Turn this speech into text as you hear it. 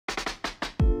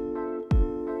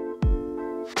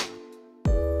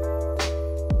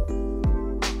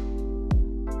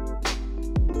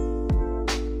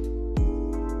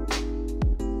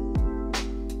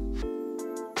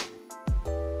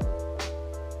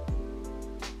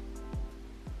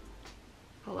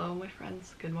my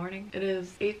friends, good morning. It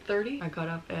is 8:30. I got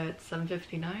up at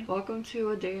 7:59. Welcome to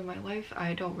a day in my life.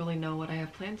 I don't really know what I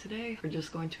have planned today. We're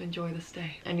just going to enjoy this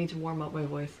day. I need to warm up my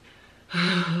voice.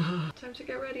 Time to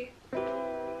get ready.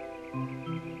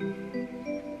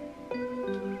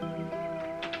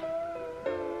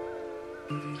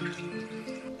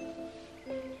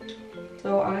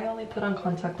 So I only put on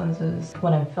contact lenses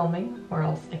when I'm filming or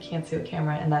else I can't see the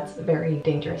camera, and that's very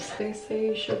dangerous. They say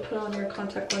you should put on your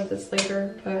contact lenses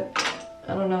later, but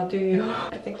I don't know, do you?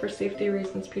 I think for safety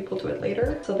reasons people do it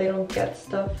later so they don't get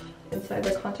stuff inside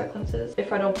their contact lenses.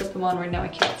 If I don't put them on right now, I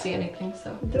can't see anything,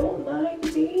 so don't mind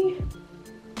me.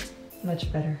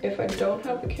 Much better. If I don't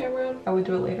have the camera on, I would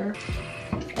do it later.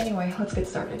 Anyway, let's get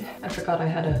started. I forgot I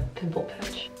had a pimple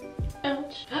patch.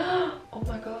 Ouch. Oh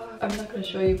my god. I'm not gonna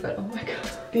show you, but oh my god.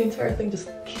 The entire thing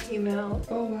just came out.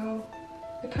 Oh wow.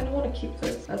 I kind of want to keep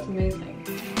this. That's amazing.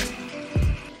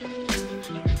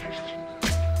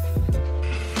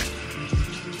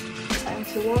 Time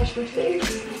to wash my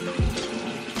face.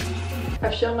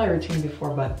 I've shown my routine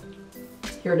before, but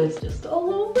here it is, just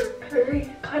all over. Very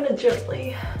kind of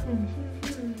gently.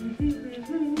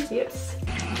 Yes.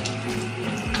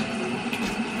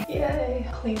 Yay.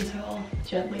 Clean towel.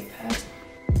 Gently pat.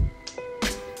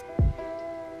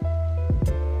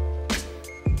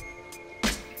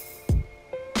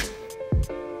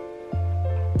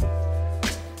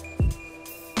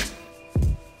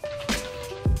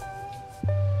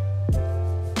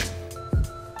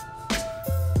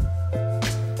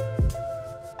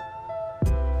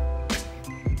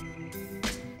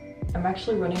 I'm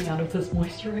actually running out of this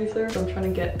moisturizer, so I'm trying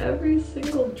to get every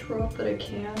single drop that I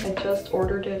can. I just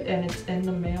ordered it and it's in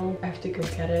the mail. I have to go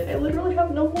get it. I literally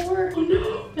have no more.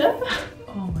 Oh no.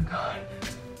 Oh my god.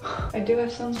 I do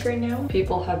have sunscreen now.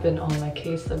 People have been on my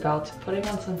case about putting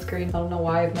on sunscreen. I don't know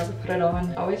why I've never put it on.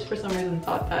 I always for some reason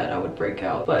thought that I would break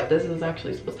out, but this is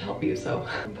actually supposed to help you, so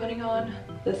I'm putting on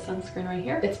this sunscreen right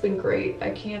here. It's been great.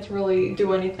 I can't really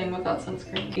do anything without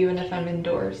sunscreen, even if I'm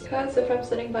indoors, because if I'm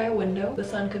sitting by a window, the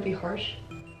sun could be harsh.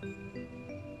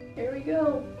 Here we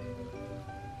go.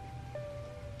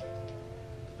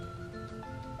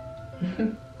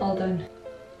 All done.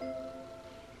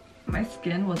 My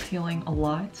skin was healing a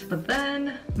lot, but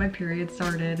then my period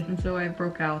started and so I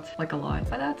broke out like a lot.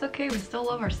 But that's okay, we still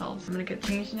love ourselves. I'm gonna get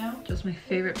changed now. Just my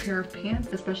favorite pair of pants,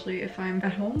 especially if I'm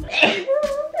at home.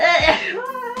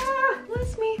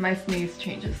 Bless me. My sneeze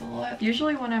changes a lot.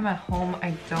 Usually when I'm at home,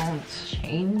 I don't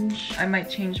change. I might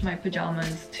change my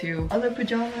pajamas to other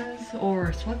pajamas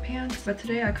or sweatpants, but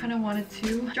today I kind of wanted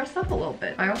to dress up a little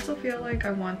bit. I also feel like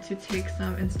I want to take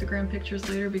some Instagram pictures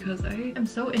later because I am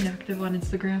so inactive on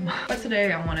Instagram. But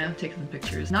today I want to take some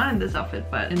pictures. Not in this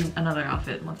outfit, but in another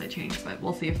outfit once I change, but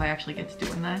we'll see if I actually get to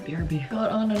doing that. BRB.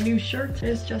 Got on a new shirt.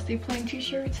 It's just a plain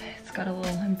t-shirt. It's got a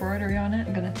little embroidery on it.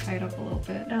 I'm gonna tie it up a little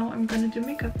bit. Now I'm gonna do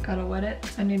makeup. Gotta wet it.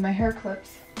 I need my hair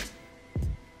clips.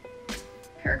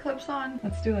 Hair clips on.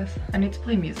 Let's do this. I need to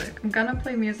play music. I'm gonna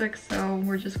play music, so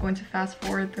we're just going to fast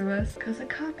forward through this because of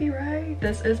copyright.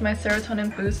 This is my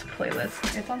serotonin boost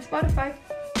playlist. It's on Spotify.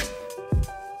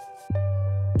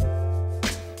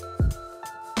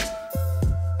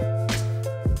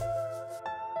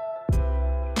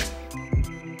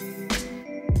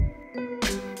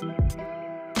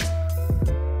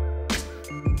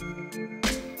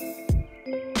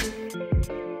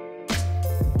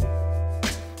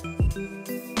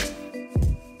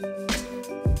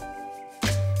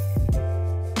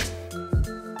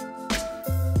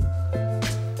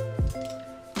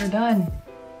 We're done.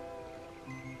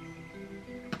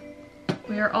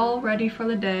 We are all ready for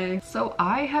the day. So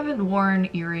I haven't worn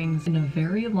earrings in a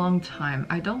very long time.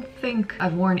 I don't think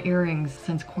I've worn earrings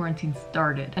since quarantine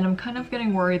started. And I'm kind of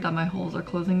getting worried that my holes are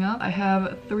closing up. I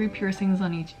have 3 piercings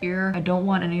on each ear. I don't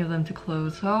want any of them to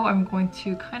close. So I'm going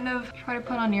to kind of try to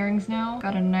put on earrings now.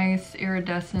 Got a nice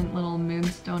iridescent little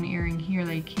moonstone earring here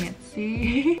that you can't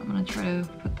see. I'm gonna try to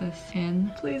put this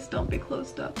in. Please don't be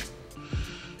closed up.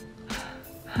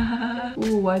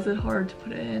 Ooh, why is it hard to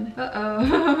put it in? Uh-oh.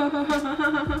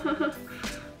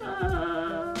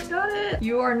 Got it.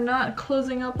 You are not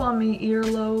closing up on me,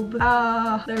 earlobe.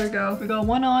 Ah, there we go. We got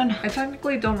one on. I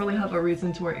technically don't really have a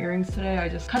reason to wear earrings today. I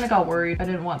just kind of got worried. I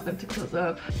didn't want them to close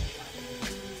up.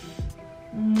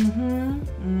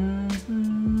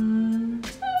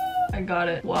 I got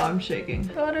it. Wow, I'm shaking.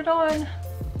 Got it on.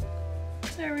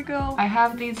 There we go. I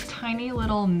have these tiny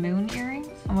little moon earrings.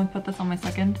 I'm gonna put this on my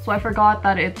second. So I forgot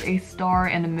that it's a star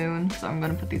and a moon, so I'm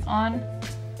gonna put these on.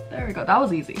 There we go. That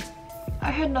was easy.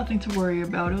 I had nothing to worry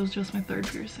about. It was just my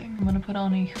 3rd piercing. I'm gonna put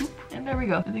on a hoop, and there we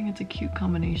go. I think it's a cute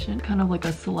combination. Kind of like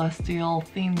a celestial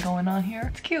theme going on here.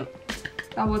 It's cute.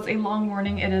 That was a long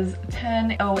morning. It is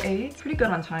 10:08. Pretty good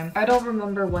on time. I don't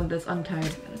remember when this untied.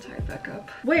 I'm gonna tie it back up.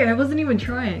 Wait, I wasn't even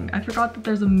trying. I forgot that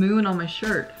there's a moon on my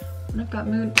shirt. And I've got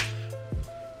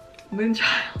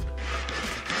Moonchild.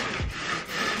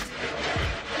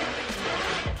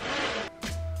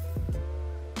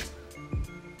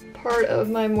 Part of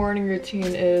my morning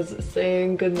routine is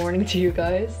saying good morning to you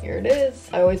guys. Here it is.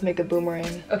 I always make a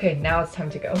boomerang. Okay, now it's time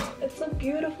to go. It's a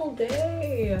beautiful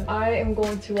day. I am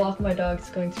going to walk my dog. It's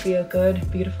going to be a good,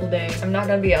 beautiful day. I'm not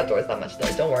gonna be outdoors that much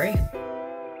though, don't worry.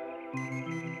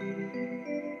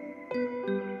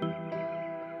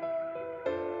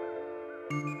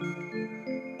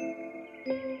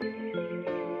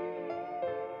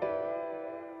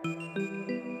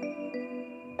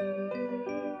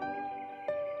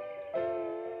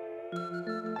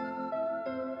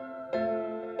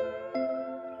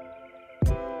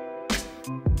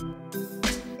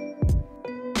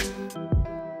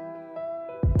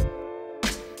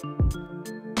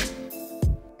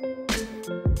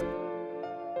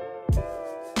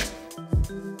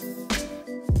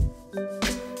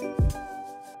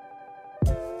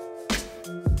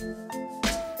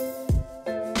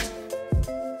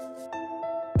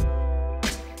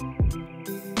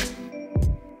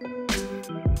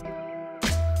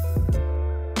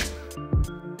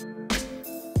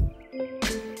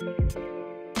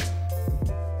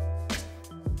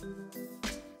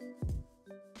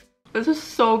 This is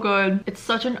so good. It's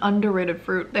such an underrated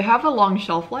fruit. They have a long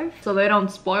shelf life, so they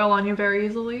don't spoil on you very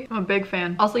easily. I'm a big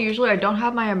fan. Also, usually I don't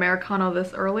have my Americano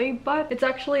this early, but it's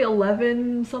actually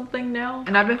 11 something now.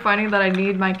 And I've been finding that I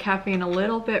need my caffeine a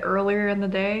little bit earlier in the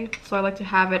day, so I like to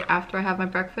have it after I have my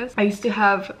breakfast. I used to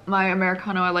have my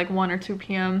Americano at like 1 or 2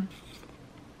 p.m.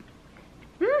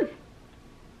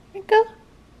 Mika.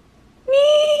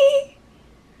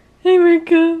 Hey,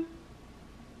 Mika.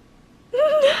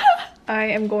 I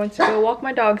am going to go walk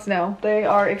my dogs now. They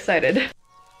are excited.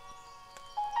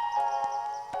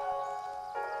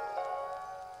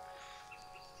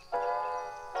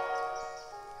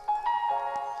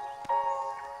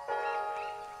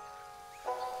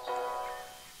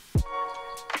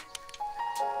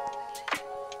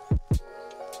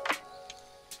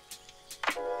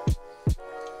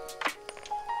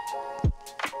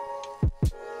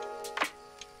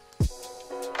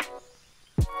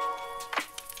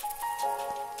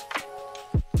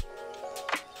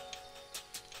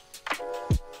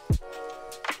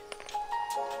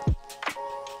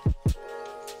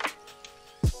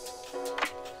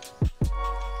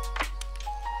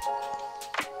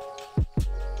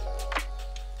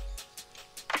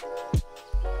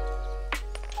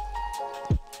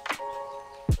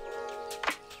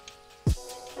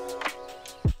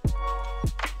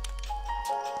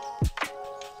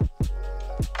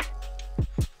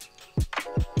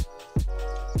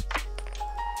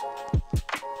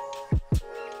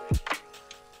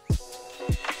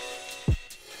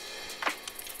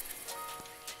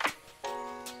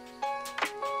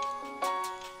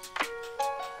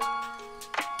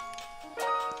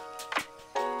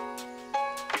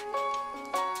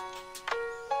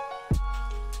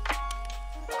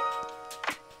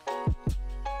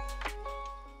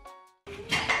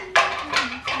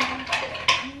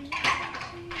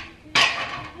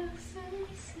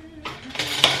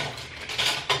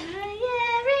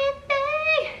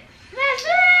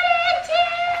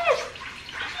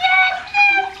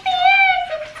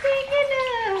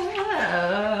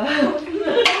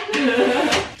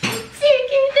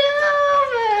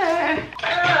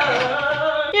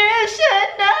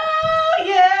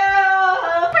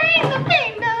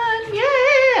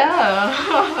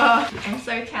 I'm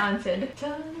so talented.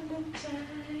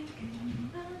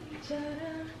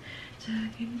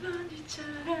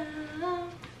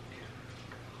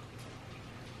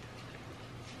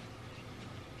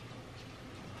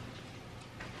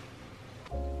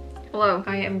 Hello,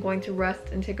 I am going to rest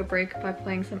and take a break by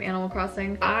playing some Animal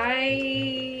Crossing.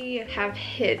 I have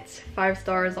hit 5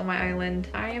 stars on my island.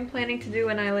 I am planning to do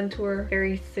an island tour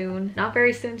very soon. Not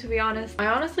very soon, to be honest. I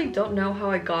honestly don't know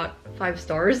how I got 5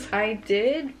 stars. I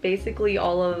did basically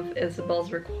all of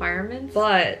Isabel's requirements,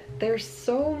 but there's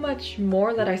so much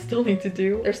more that I still need to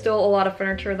do. There's still a lot of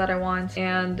furniture that I want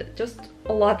and just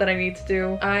a lot that I need to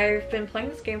do. I've been playing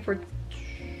this game for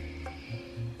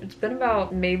It's been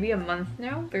about maybe a month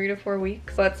now, 3 to 4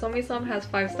 weeks. But Somi-some has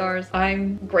 5 stars.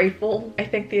 I'm grateful. I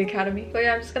thank the Academy. But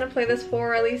yeah, I'm just gonna play this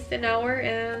for at least an hour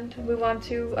and move on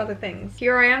to other things.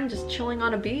 Here I am just chilling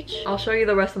on a beach. I'll show you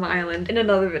the rest of my island in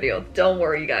another video. Don't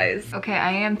worry, guys. Okay,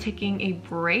 I am taking a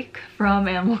break from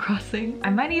Animal Crossing. I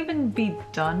might even be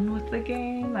done with the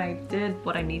game. I did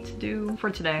what I need to do for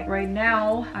today. Right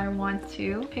now, I want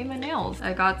to paint my nails.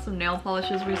 I got some nail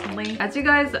polishes recently. As you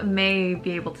guys may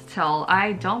be able to tell,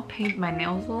 I don't paint my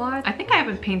nails a lot. I think I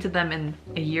haven't painted them in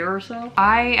a year or so.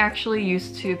 I actually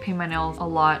used to paint my nails a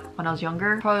lot when I was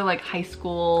younger, probably like high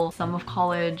school, some of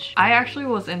college. I actually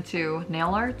was into nail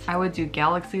art. I would do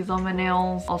galaxies on my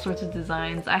nails, all sorts of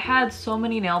designs. I had so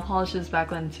many nail polishes back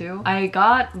then too. I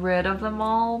got rid of them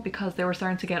all because they were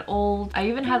starting to get old. I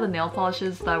even had the nail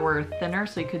polishes that were thinner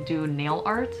so you could do nail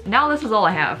art. Now this is all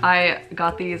I have. I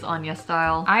got these on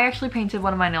YesStyle. I actually painted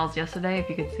one of my nails yesterday, if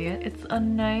you could see it. It's a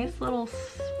nice little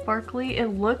sparkly. It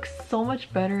looks so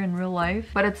much better in real life,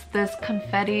 but it's this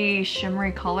confetti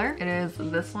shimmery color. It is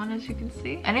this one, as you can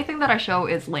see. Anything that I show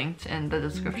is linked in the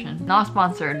description. Not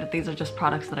sponsored. These are just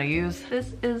products that I use.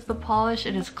 This is the polish.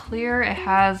 It is clear. It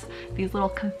has these little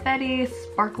confetti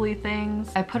sparkly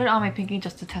things. I put it on my pinky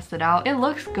just to test it out. It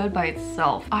looks good by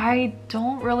itself. I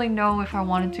don't really know if I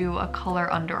want to do a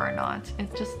color under or not.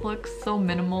 It just looks so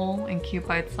minimal and cute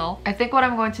by itself. I think what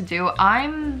I'm going to do,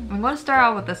 I'm going to start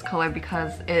out with this color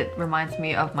because it reminds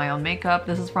me of my own makeup.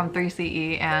 This is from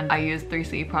 3CE and I use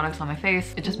 3CE products on my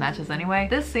face. It just matches anyway.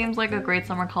 This seems like a great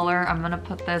summer color. I'm gonna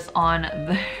put this on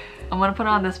the I'm gonna put it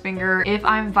on this finger. If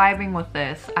I'm vibing with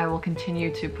this, I will continue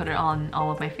to put it on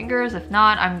all of my fingers. If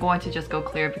not, I'm going to just go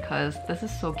clear because this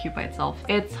is so cute by itself.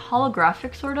 It's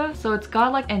holographic sort of, so it's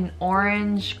got like an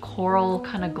orange coral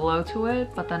kind of glow to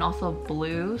it, but then also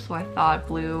blue. So I thought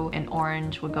blue and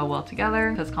orange would go well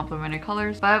together because complementary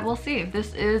colors, but we'll see.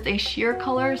 This is a sheer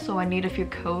color, so I need a few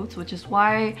coats, which is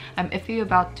why I'm iffy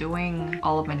about doing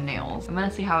all of my nails. I'm gonna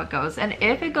see how it goes. And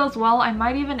if it goes well, I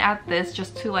might even add this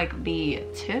just to like the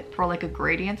tip for like a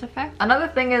gradient effect. Another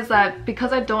thing is that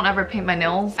because I don't ever paint my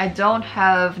nails, I don't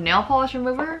have nail polish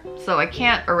remover, so I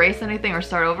can't erase anything or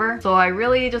start over. So I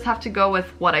really just have to go with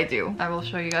what I do. I will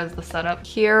show you guys the setup.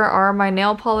 Here are my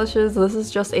nail polishes. This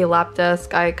is just a lap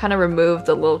desk. I kind of removed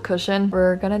the little cushion.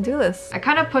 We're gonna do this. I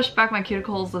kind of pushed back my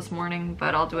cuticles this morning,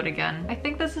 but I'll do it again. I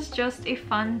think this is just a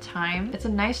fun time. It's a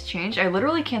nice change. I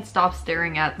literally can't stop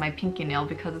staring at my pinky nail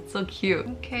because it's so cute.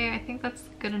 Okay, I think that's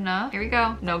good enough. Here we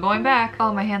go. No going back.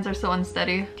 Oh, my hands are so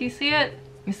unsteady. Do you see it?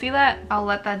 You see that? I'll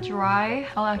let that dry.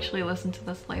 I'll actually listen to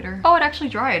this later. Oh, it actually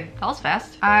dried. That was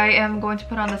fast. I am going to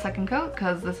put on the second coat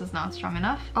because this is not strong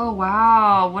enough. Oh,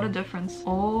 wow. What a difference.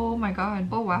 Oh my god.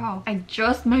 Oh, wow. I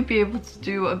just might be able to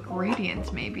do a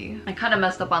gradient maybe. I kind of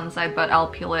messed up on the side, but I'll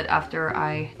peel it after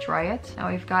I dry it.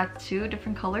 Now we've got 2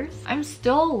 different colors. I'm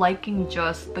still liking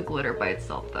just the glitter by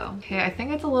itself though. Okay, I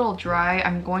think it's a little dry.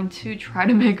 I'm going to try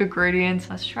to make a gradient.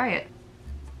 Let's try it.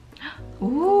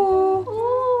 Ooh.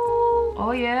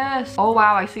 Oh yes. Oh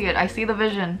wow, I see it. I see the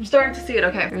vision. I'm starting to see it.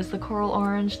 Okay, there's the coral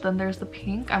orange, then there's the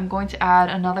pink. I'm going to add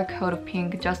another coat of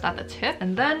pink just at the tip,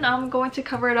 and then I'm going to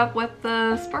cover it up with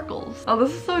the sparkles. Oh,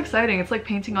 this is so exciting. It's like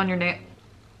painting on your nail.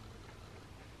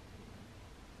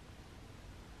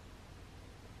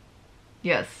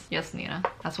 Yes, Nina.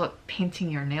 That's what painting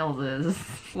your nails is.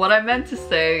 What I meant to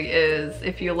say is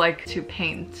if you like to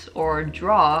paint or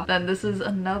draw, then this is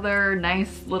another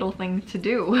nice little thing to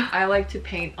do. I like to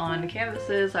paint on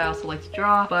canvases. I also like to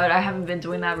draw, but I haven't been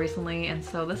doing that recently, and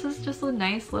so this is just a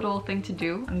nice little thing to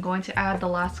do. I'm going to add the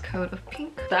last coat of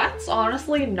pink. That's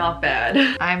honestly not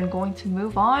bad. I'm going to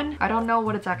move on. I don't know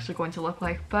what it's actually going to look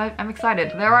like, but I'm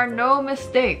excited. There are no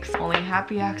mistakes, only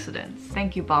happy accidents.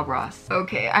 Thank you, Bob Ross.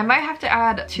 Okay, I might have to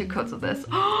add 2 coats of this.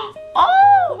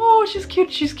 Oh, she's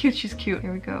cute, she's cute, she's cute.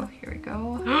 Here we go, here we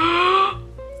go.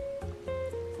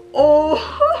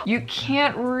 Oh, you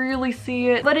can't really see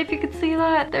it, but if you could see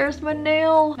that, there's my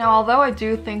nail. Now, although I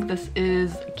do think this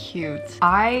is cute,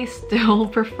 I still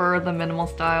prefer the minimal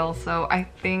style, so I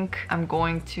think I'm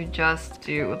going to just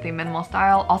do the minimal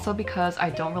style, also because I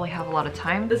don't really have a lot of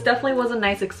time. This definitely was a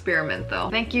nice experiment though.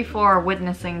 Thank you for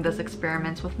witnessing this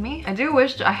experiment with me. I do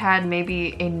wish I had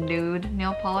maybe a nude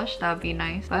nail polish. That would be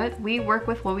nice, but we work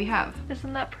with what we have.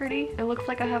 Isn't that pretty? It looks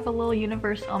like I have a little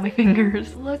universe on my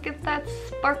fingers. Look at that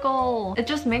sparkle. It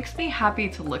just makes me happy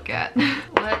to look at.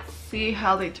 Let's see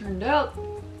how they turned out.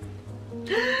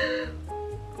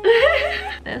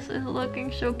 This is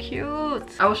looking so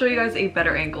cute. I will show you guys a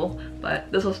better angle,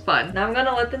 but this was fun. Now I'm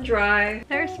gonna let them dry.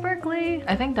 They're sparkly.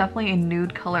 I think definitely a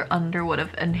nude color under would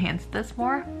have enhanced this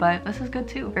more, but this is good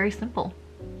too. Very simple.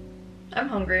 I'm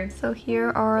hungry. So here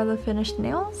are the finished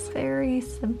nails. Very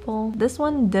simple. This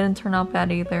one didn't turn out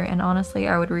bad either, and honestly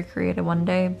I would recreate it one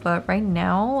day, but right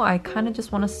now I kind of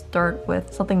just want to start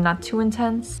with something not too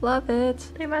intense. Love it.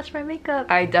 They match my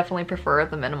makeup. I definitely prefer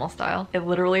the minimal style. It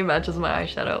literally matches my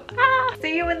eyeshadow. Ah!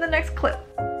 See you in the next clip.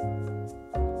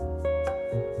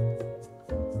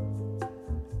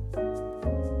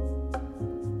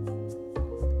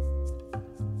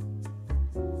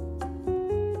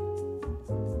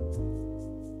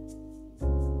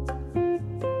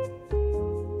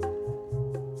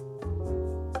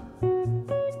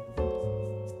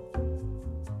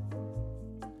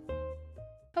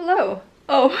 Hello.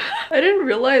 Oh, I didn't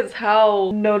realize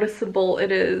how noticeable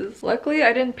it is. Luckily,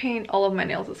 I didn't paint all of my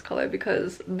nails this color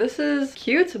because this is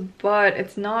cute, but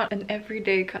it's not an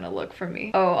everyday kind of look for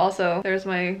me. Oh, also, there's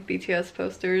my BTS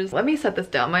posters. Let me set this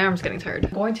down. My arm's getting tired.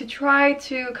 I'm going to try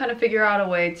to kind of figure out a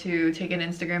way to take an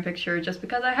Instagram picture just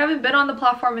because I haven't been on the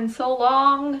platform in so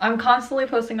long. I'm constantly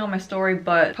posting on my story,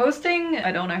 but posting,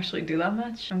 I don't actually do that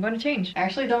much. I'm going to change. I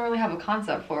actually don't really have a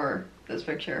concept for this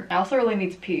picture. I also really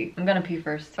need to pee. I'm gonna pee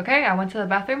first. Okay, I went to the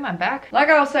bathroom, I'm back. Like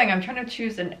I was saying, I'm trying to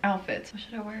choose an outfit. What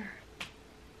should I wear?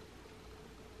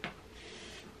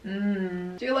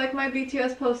 Do you like my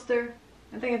BTS poster?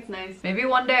 I think it's nice. Maybe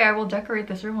one day I will decorate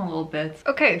this room a little bit.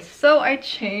 Okay, so I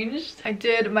changed. I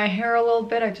did my hair a little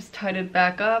bit. I just tied it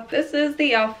back up. This is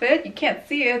the outfit. You can't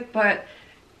see it, but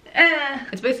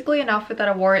it's basically an outfit that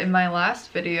I wore in my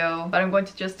last video, but I'm going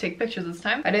to just take pictures this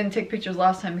time. I didn't take pictures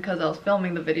last time because I was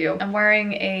filming the video. I'm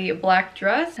wearing a black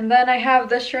dress, and then I have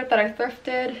this shirt that I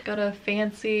thrifted. Got a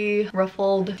fancy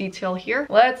ruffled detail here.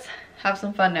 Let's have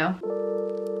some fun now.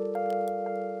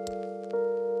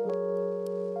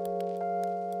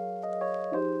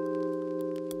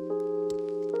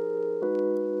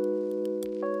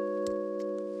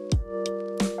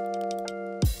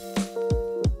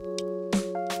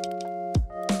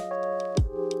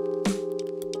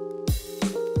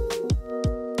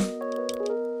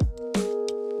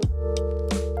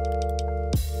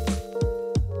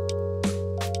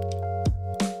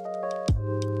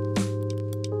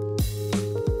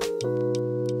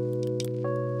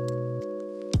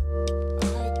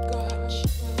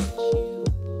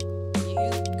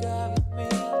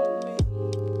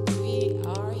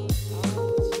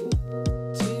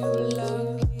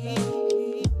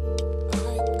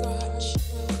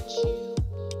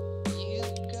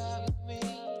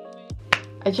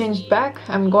 I changed back.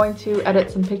 I'm going to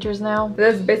edit some pictures now.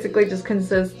 This basically just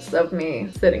consists of me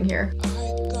sitting here.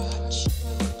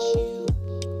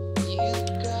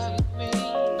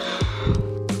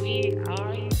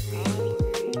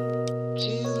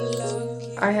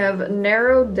 I have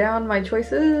narrowed down my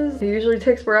choices. It usually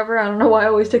takes forever. I don't know why I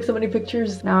always take so many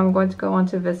pictures. Now I'm going to go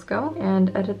onto Visco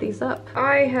and edit these up.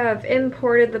 I have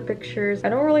imported the pictures. I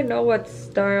don't really know what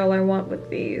style I want with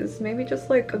these. Maybe just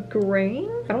like a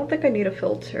grain? I don't think I need a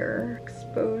filter.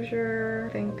 Exposure,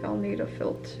 I think I'll need a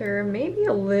filter. Maybe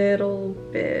a little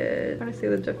bit. I'm trying to see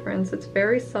the difference. It's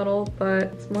very subtle, but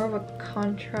it's more of a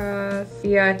contrast.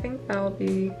 Yeah, I think that'll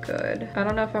be good. I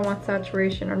don't know if I want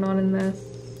saturation or not in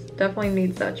this. Definitely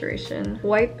need saturation.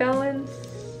 White balance.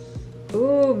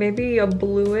 Ooh, maybe a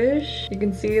bluish. You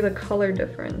can see the color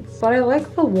difference. But I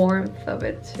like the warmth of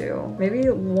it too. Maybe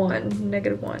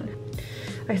 -1.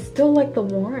 I still like the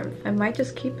warmth. I might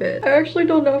just keep it. I actually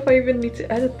don't know if I even need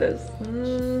to edit this.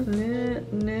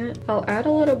 I'll add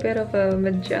a little bit of a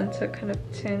magenta kind of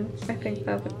tint. I think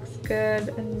that looks good.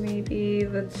 And maybe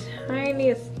the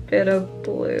tiniest bit of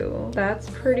blue. That's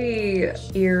pretty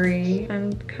eerie.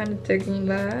 I'm kind of digging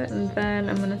that. And then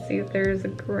I'm gonna see if there's a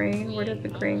grain. Where did the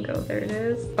grain go? There it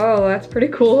is. Oh, that's pretty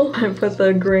cool. I put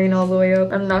the grain all the way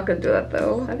up. I'm not gonna do that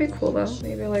though. That'd be cool though.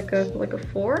 Maybe like a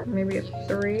 4, maybe a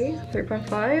 3,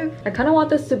 3.5. I kind of want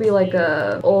this to be like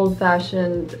a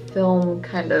old-fashioned film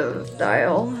kind of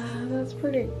style. That's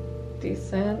pretty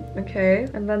decent. Okay,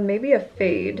 and then maybe a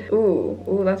fade.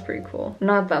 Ooh, that's pretty cool.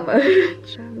 Not that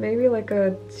much. Maybe like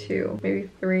a 2, maybe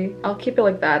 3. I'll keep it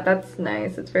like that. That's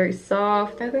nice. It's very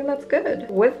soft. I think that's good.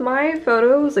 With my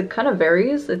photos, it kind of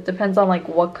varies. It depends on like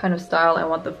what kind of style I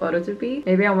want the photo to be.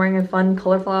 Maybe I'm wearing a fun,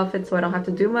 colorful outfit so I don't have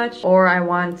to do much, or I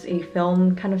want a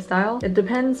film kind of style. It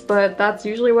depends, but that's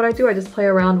usually what I do. I just play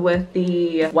around with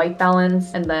the white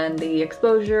balance and then the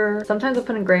exposure. Sometimes I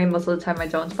put in grain, most of the time I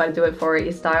don't, but I do it for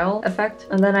a style effect.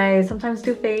 And then I sometimes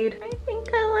do fade. I think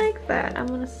I like that. I'm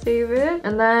gonna save it.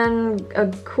 And then a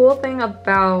cool thing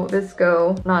about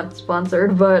VSCO, not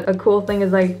sponsored, but a cool thing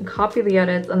is I can copy the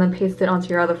edits and then paste it onto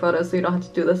your other photos so you don't have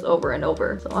to do this over and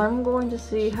over. So I'm going to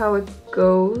see how it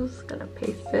goes. Gonna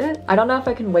paste it. I don't know if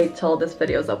I can wait till this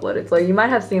video is uploaded. So you might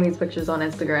have seen these pictures on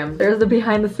Instagram. There's the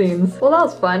behind the scenes. Well, that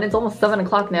was fun. It's almost 7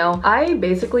 o'clock now. I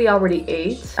basically already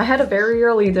ate. I had a very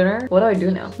early dinner. What do I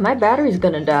do now? My battery's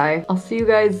gonna die. I'll see you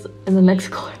guys in the next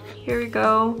clip. Here we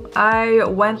go. I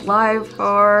went live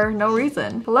for no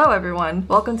reason. Hello everyone.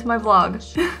 Welcome to my vlog.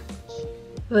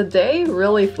 The day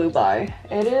really flew by.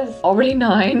 It is already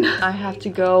 9. I have to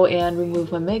go and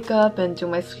remove my makeup and do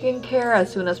my skincare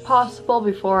as soon as possible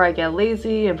before I get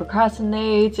lazy and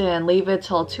procrastinate and leave it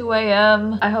till 2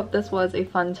 a.m. I hope this was a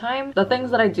fun time. The things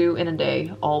that I do in a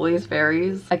day always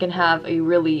varies. I can have a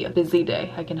really busy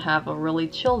day. I can have a really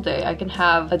chill day. I can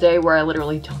have a day where I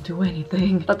literally don't do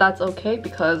anything. But that's okay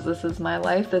because this is my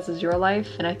life. This is your life.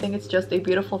 And I think it's just a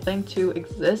beautiful thing to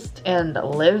exist and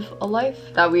live a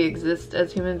life, that we exist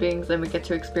as human beings and we get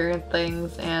to experience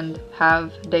things and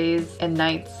have days and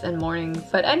nights and mornings.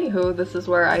 But anywho, this is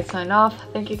where I sign off.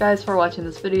 Thank you guys for watching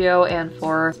this video and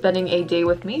for spending a day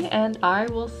with me, and I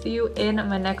will see you in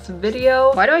my next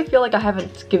video. Why do I feel like I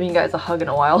haven't given you guys a hug in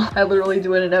a while? I literally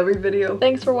do it in every video.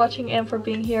 Thanks for watching and for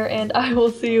being here, and I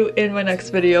will see you in my next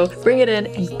video. Bring it in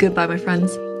and goodbye, my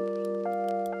friends.